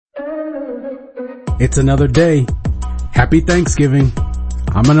It's another day. Happy Thanksgiving.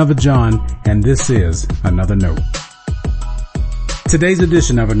 I'm Another John, and this is Another Note. Today's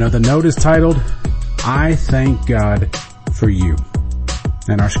edition of Another Note is titled, I Thank God for You.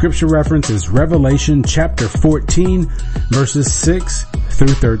 And our scripture reference is Revelation chapter 14, verses 6 through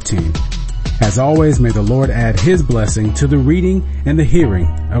 13. As always, may the Lord add His blessing to the reading and the hearing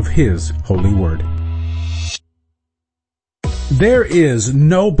of His holy word. There is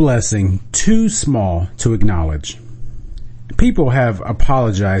no blessing too small to acknowledge. People have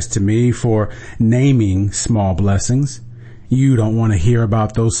apologized to me for naming small blessings. You don't want to hear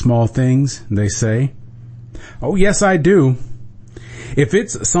about those small things, they say. Oh, yes, I do. If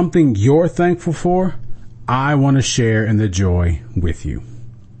it's something you're thankful for, I want to share in the joy with you.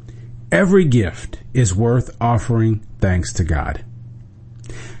 Every gift is worth offering thanks to God.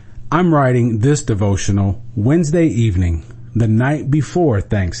 I'm writing this devotional Wednesday evening, the night before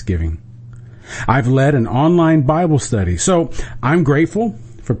Thanksgiving. I've led an online Bible study, so I'm grateful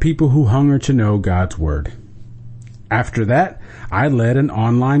for people who hunger to know God's Word. After that, I led an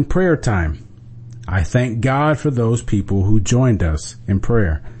online prayer time. I thank God for those people who joined us in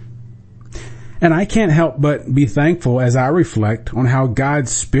prayer. And I can't help but be thankful as I reflect on how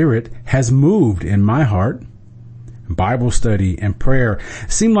God's Spirit has moved in my heart. Bible study and prayer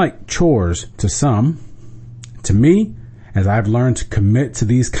seem like chores to some. To me, as I've learned to commit to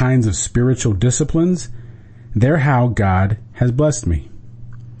these kinds of spiritual disciplines, they're how God has blessed me.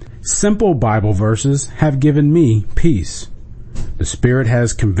 Simple Bible verses have given me peace. The Spirit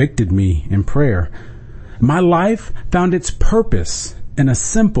has convicted me in prayer. My life found its purpose in a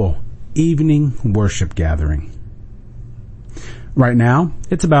simple evening worship gathering. Right now,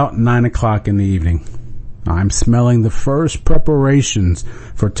 it's about 9 o'clock in the evening. I'm smelling the first preparations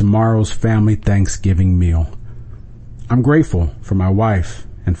for tomorrow's family Thanksgiving meal. I'm grateful for my wife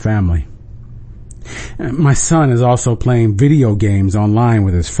and family. My son is also playing video games online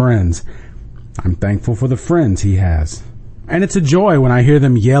with his friends. I'm thankful for the friends he has. And it's a joy when I hear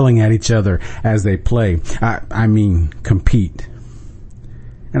them yelling at each other as they play. I mean, compete.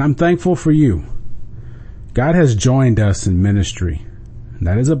 And I'm thankful for you. God has joined us in ministry.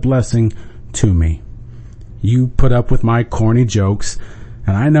 That is a blessing to me. You put up with my corny jokes,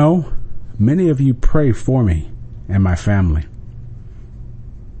 and I know many of you pray for me and my family.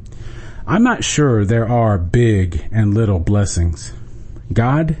 I'm not sure there are big and little blessings.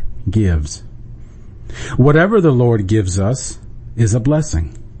 God gives. Whatever the Lord gives us is a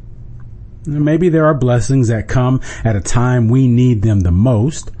blessing. Maybe there are blessings that come at a time we need them the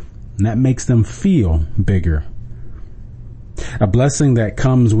most, and that makes them feel bigger. A blessing that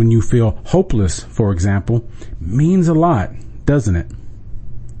comes when you feel hopeless, for example, means a lot, doesn't it?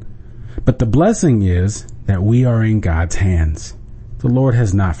 But the blessing is that we are in God's hands. The Lord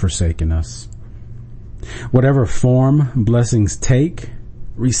has not forsaken us. Whatever form blessings take,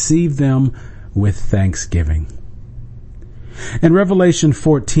 receive them with thanksgiving. In Revelation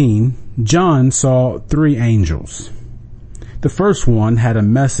 14, John saw 3 angels. The first one had a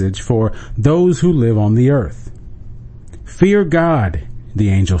message for those who live on the earth. Fear God, the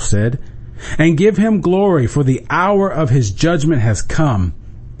angel said, and give Him glory, for the hour of His judgment has come.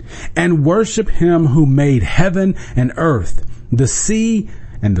 And worship Him who made heaven and earth, the sea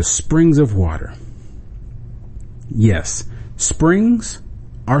and the springs of water. Yes, springs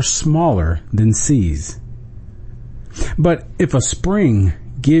are smaller than seas. But if a spring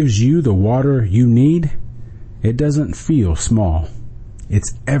gives you the water you need, it doesn't feel small.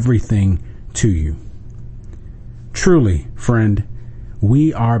 It's everything to you. Truly, friend,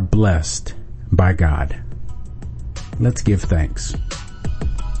 we are blessed by God. Let's give thanks.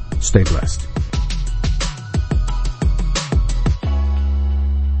 Stay blessed.